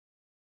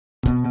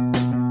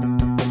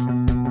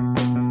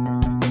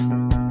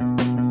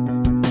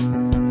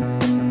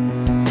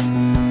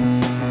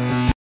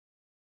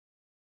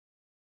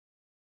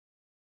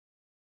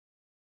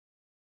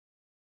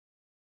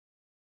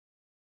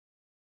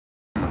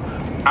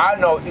I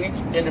know each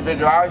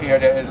individual out here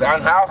that is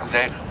unhoused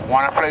today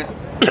want a place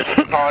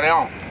to call their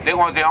own. They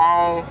want their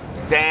own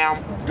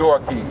damn door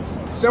keys.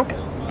 Simple.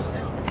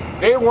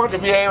 They want to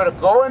be able to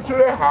go into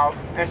their house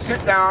and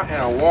sit down in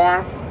a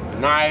warm,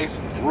 nice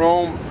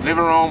room,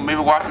 living room, maybe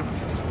watch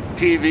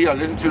TV or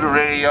listen to the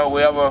radio,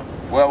 wherever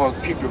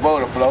keep your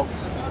boat afloat.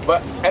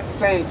 But at the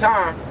same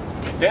time,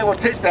 they will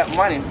take that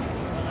money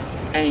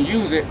and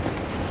use it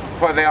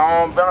for their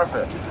own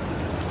benefit.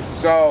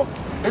 So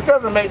it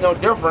doesn't make no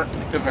difference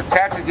if the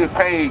taxes get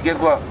paid. Guess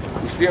what?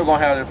 We're still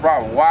gonna have this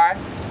problem. Why?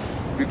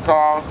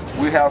 Because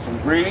we have some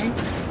greed,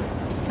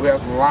 we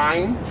have some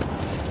lying,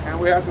 and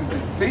we have some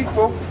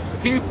deceitful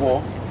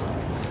people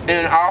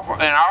in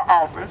our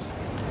office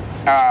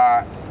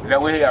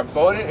that we have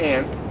voted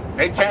in.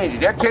 They change it.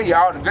 They'll tell you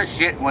all the good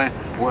shit when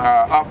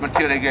up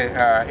until they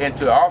get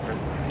into office.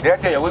 They'll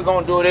tell you we're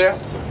gonna do this,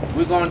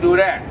 we're gonna do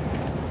that,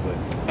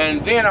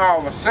 and then all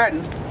of a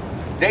sudden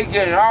they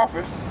get in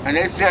office and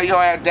they sell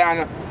your ass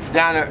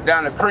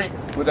down the creek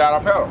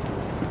without a pedal.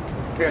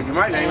 Yeah, you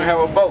might not even have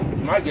a boat. You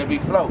might just be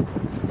floating.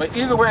 But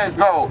either way it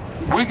goes,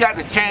 we got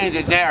to change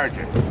the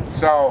narrative.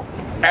 So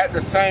at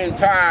the same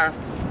time,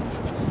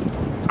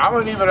 I'm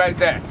gonna leave it like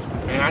that.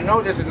 And I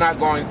know this is not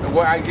going,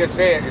 what I just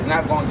said is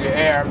not going to get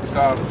air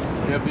because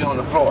it'll be on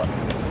the floor.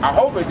 I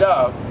hope it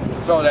does,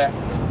 so that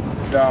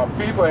the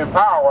people in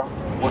power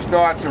will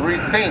start to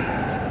rethink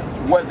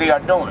what they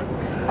are doing,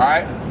 all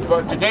right?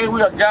 But today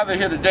we are gathered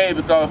here today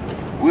because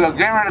we are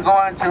getting ready to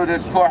go into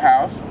this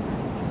courthouse,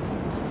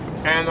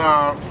 and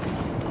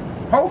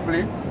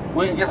hopefully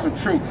we can get some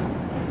truth.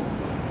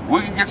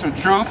 We can get some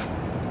truth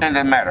in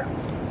the matter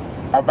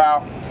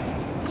about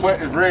what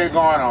is really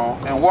going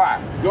on and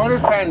why. During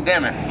this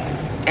pandemic,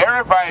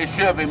 everybody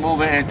should be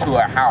moving into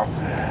a house.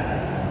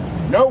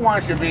 No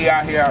one should be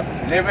out here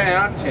living in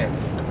a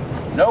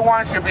tent. No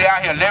one should be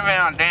out here living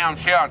in a damn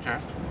shelter,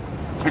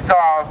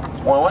 because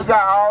when we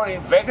got all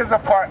these vacant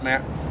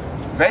apartments,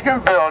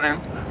 vacant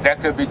buildings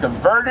that could be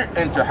converted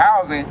into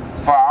housing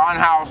for our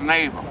unhoused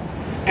neighbor.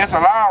 It's a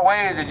lot of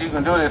ways that you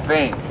can do this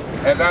thing.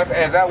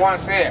 As I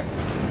once said,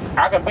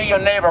 I can be your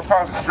neighbor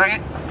across the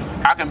street.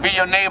 I can be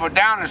your neighbor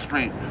down the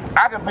street.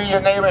 I can be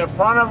your neighbor in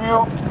front of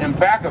you and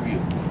back of you.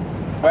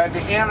 But at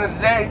the end of the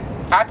day,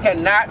 I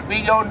cannot be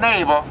your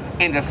neighbor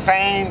in the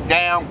same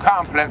damn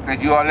complex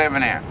that you are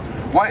living in.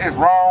 What is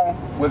wrong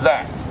with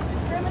that?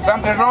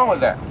 Something's wrong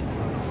with that.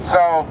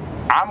 So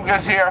I'm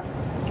just here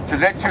to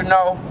let you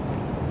know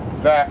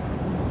that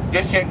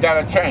this shit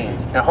gotta change.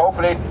 And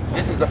hopefully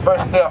this is the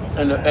first step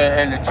in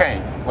the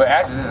change. Well,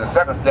 actually this is the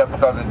second step,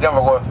 because if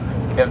Denver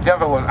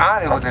was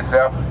honest with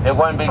itself, it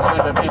wouldn't be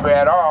sweeping people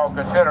at all,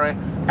 considering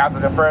after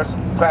the first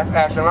class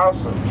action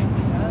lawsuit.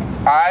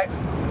 Alright?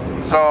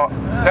 So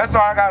that's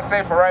all I gotta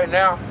say for right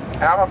now.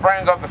 And I'm gonna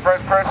bring up the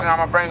first person. I'm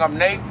gonna bring up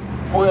Nate,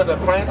 who is a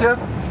plaintiff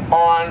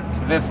on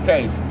this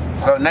case.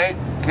 So Nate,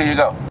 here you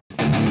go.